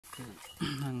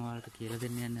මම ඔයාලට කියලා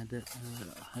දෙන්න යන්නේ අද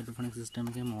හයිඩ්‍රොපොනික් සිස්ටම්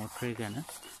එකේ මෝටර් එක ගැන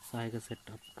සායක සෙට්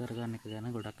අප් කරගන්න එක ගැන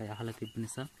ගොඩක් අය අහලා තිබ්බ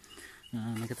නිසා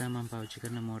මේක තමයි මම පාවිච්චි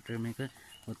කරන මෝටර් මේක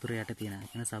වතුර යට තියෙන. ඒ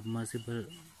කියන්නේ සබ්මර්සිබල්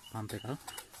පම්ප් එකක්.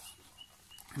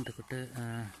 එතකොට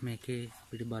මේකේ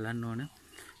අපිට බලන්න ඕන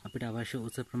අපිට අවශ්‍ය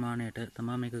උස ප්‍රමාණයට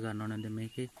තමයි මේක ගන්න ඕන. දැන්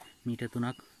මේකේ මීටර්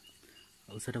 3ක්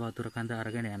උසට වතුර කඳ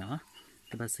අරගෙන යනවා.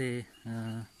 ඊට පස්සේ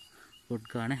පොඩ්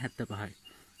ගාන 75යි.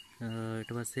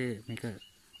 ඊට පස්සේ මේක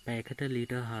පැයකට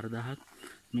ලීටර් 4000ක්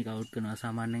මේක අවුට් කරනවා.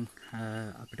 සාමාන්‍යයෙන්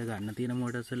අපිට ගන්න තියෙන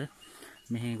මෝටර්ස් වල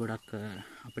මෙහි ගොඩක්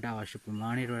අපිට අවශ්‍ය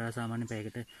ප්‍රමාණයට වඩා සාමාන්‍ය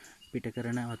පැයකට පිට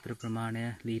කරන වතුර ප්‍රමාණය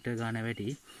ලීටර් ගාන වැඩි.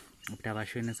 අපිට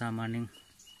අවශ්‍ය වෙන සාමාන්‍යයෙන්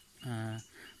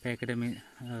පැයකට මේ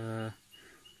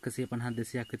 150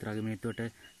 200ක් විතර වගේ මිනිත්තුවට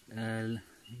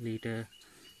ලීටර්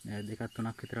 2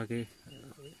 3ක් විතර වගේ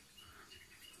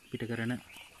පිට කරන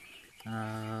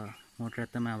මෝටරයක්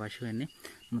තමයි අවශ්‍ය වෙන්නේ.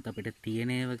 නමුත් අපිට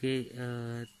තියෙන වගේ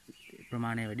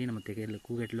ප්‍රමාණය වැඩි. නමුත් ඒකේ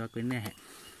ලොකු ගැටලුවක් වෙන්නේ නැහැ.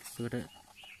 ඒකට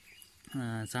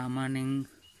සාමාන්‍යයෙන්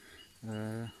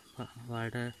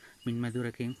ඔයාලට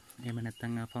මින්මැදුරකින් එහෙම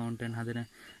නැත්නම් ෆවුන්ටන් හදන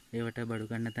ඒවට බඩු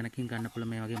ගන්න තැනකින් ගන්න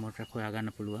පුළුවන් මේ වගේ මෝටරයක් හොයා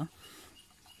ගන්න පුළුවන්.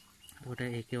 ඒකට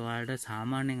ඒකේ ඔයාලට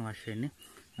සාමාන්‍යයෙන් අවශ්‍ය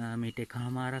වෙන්නේ මීටර්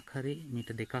එකමාරක් හරි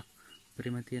මීටර් දෙකක්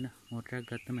පරිම තියෙන මෝටරයක්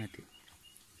ගත්තම ඇති.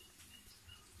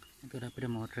 ඒකට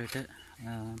අපිට මෝටරයට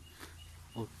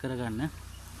අවුට් කරගන්න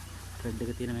ත්‍රෙඩ්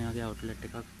එක තියෙන මේ වගේ අවුට්ලට්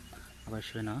එකක්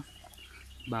අවශ්‍ය වෙනවා.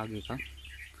 භාග එකක්.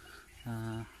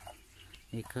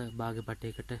 ඒක භාග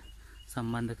පටයකට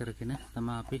සම්බන්ධ කරගෙන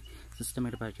තමයි අපි සිස්ටම්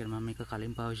එකට පාවිච්චි කරන්නේ. මම මේක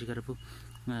කලින් පාවිච්චි කරපු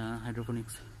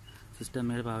හයිඩ්‍රොපොනික්ස්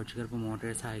සිස්ටම් එකට පාවිච්චි කරපු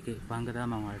මෝටරේ සායක භංග තමයි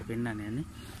මම ඔයාලට පෙන්නන්න යන්නේ.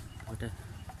 ඔයාලට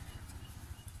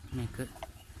මේක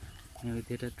මේ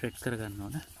විදිහට ත්‍රෙඩ් කරගන්න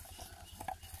ඕන.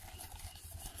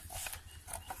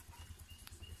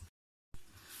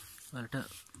 ඔයාලට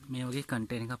මේ වගේ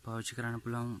කන්ටේනර් එකක් පාවිච්චි කරන්න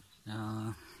පුළුවන්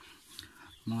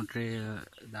මෝටරේ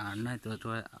දාන්න. එතකොට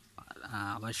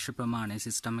අවශ්‍ය ප්‍රමාණය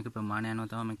සිස්ටම් එකේ ප්‍රමාණය අනුව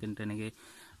තමයි මේ කන්ටේනර් එකේ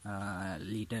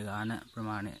ලීටර් ගාන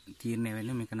ප්‍රමාණය තීරණය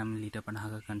වෙන්නේ. මේක නම් ලීටර්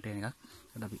 50ක කන්ටේනර් එකක්.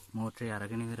 ඒකට අපි මෝටරේ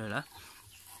අරගෙන ඉවරලා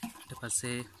ඊට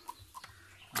පස්සේ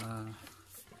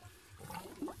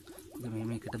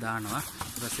මේකට දානවා.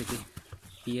 ඊට පස්සේ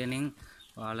පියනෙන්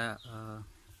ඔයාලා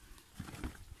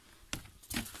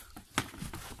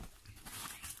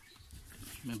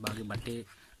මේ භාගේ බටේ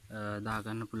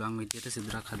දාගන්න පුළුවන් විදියට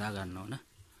සිදුරක් හදා ගන්න ඕන.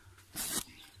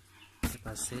 ඊට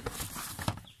පස්සේ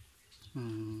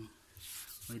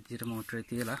ඔය විදියට මෝටරේ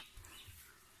තියලා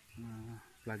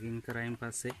ප්ලග් ඉන් කරායින්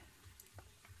පස්සේ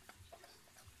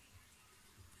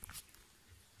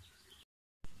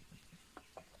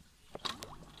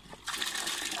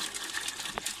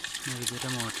මේ විදියට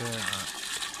මෝටර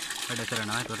වැඩ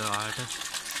කරනවා. ඒකට ඔයාලට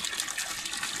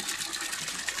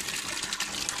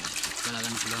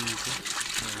බලන්න පුළුවන් මේක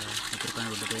වතුර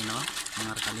කන උඩට එනවා. මම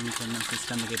අර කලින් පෙන්නන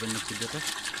සිස්ටම් එකේ පෙන්නපු විදිහට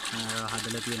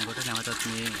හදලා තියෙනකොට නැවතත්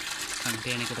මේ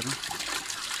කන්ටේනර් එකටම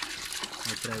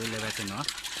වතුර ඇවිල්ලා වැටෙනවා.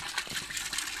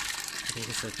 ඒක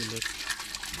සර්කියුලේට්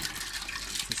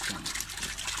සිස්ටම්.